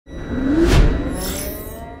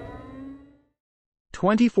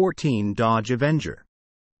2014 Dodge Avenger.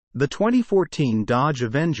 The 2014 Dodge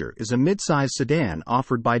Avenger is a midsize sedan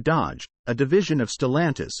offered by Dodge, a division of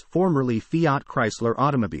Stellantis, formerly Fiat Chrysler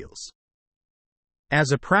Automobiles.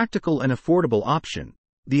 As a practical and affordable option,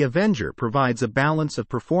 the Avenger provides a balance of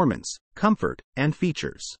performance, comfort, and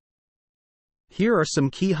features. Here are some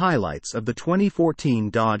key highlights of the 2014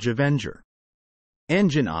 Dodge Avenger.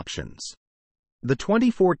 Engine options. The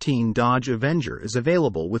 2014 Dodge Avenger is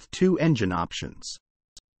available with two engine options.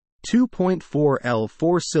 2.4L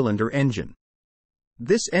 4-cylinder engine.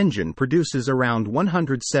 This engine produces around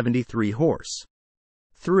 173 horse.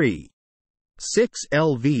 3.6L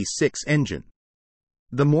V6 engine.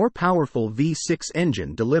 The more powerful V6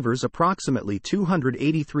 engine delivers approximately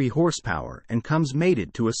 283 horsepower and comes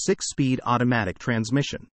mated to a 6-speed automatic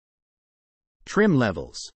transmission. Trim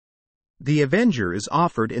levels. The Avenger is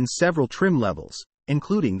offered in several trim levels,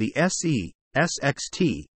 including the SE,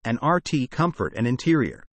 SXT, and RT Comfort and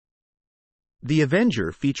Interior. The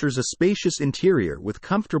Avenger features a spacious interior with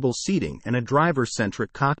comfortable seating and a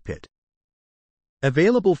driver-centric cockpit.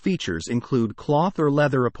 Available features include cloth or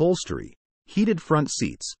leather upholstery, heated front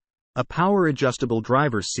seats, a power-adjustable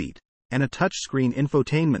driver's seat, and a touchscreen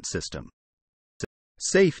infotainment system.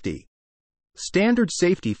 Safety. Standard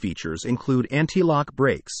safety features include anti-lock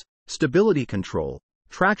brakes, stability control,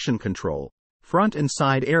 traction control, front and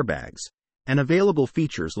side airbags, and available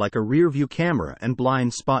features like a rear-view camera and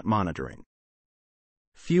blind spot monitoring.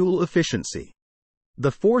 Fuel efficiency.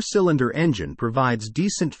 The 4-cylinder engine provides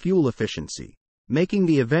decent fuel efficiency, making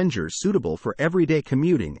the Avenger suitable for everyday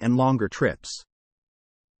commuting and longer trips.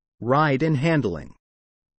 Ride and handling.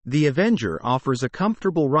 The Avenger offers a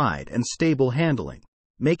comfortable ride and stable handling,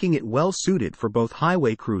 making it well suited for both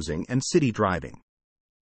highway cruising and city driving.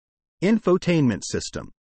 Infotainment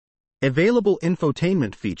system. Available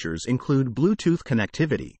infotainment features include Bluetooth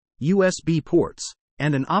connectivity, USB ports,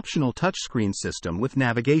 and an optional touchscreen system with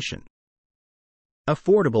navigation.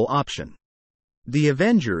 Affordable option. The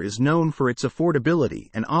Avenger is known for its affordability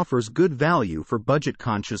and offers good value for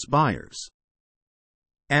budget-conscious buyers.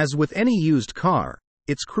 As with any used car,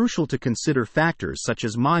 it's crucial to consider factors such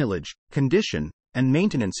as mileage, condition, and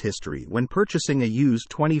maintenance history when purchasing a used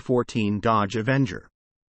 2014 Dodge Avenger.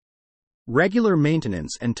 Regular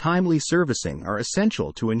maintenance and timely servicing are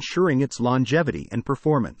essential to ensuring its longevity and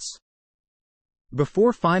performance.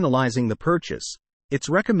 Before finalizing the purchase, it's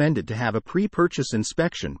recommended to have a pre-purchase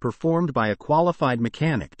inspection performed by a qualified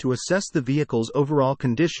mechanic to assess the vehicle's overall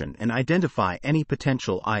condition and identify any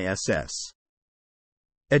potential ISS.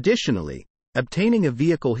 Additionally, obtaining a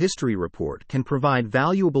vehicle history report can provide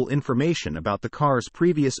valuable information about the car's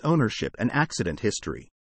previous ownership and accident history.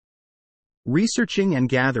 Researching and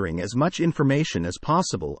gathering as much information as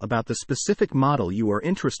possible about the specific model you are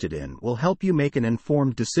interested in will help you make an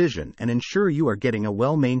informed decision and ensure you are getting a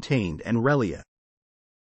well-maintained and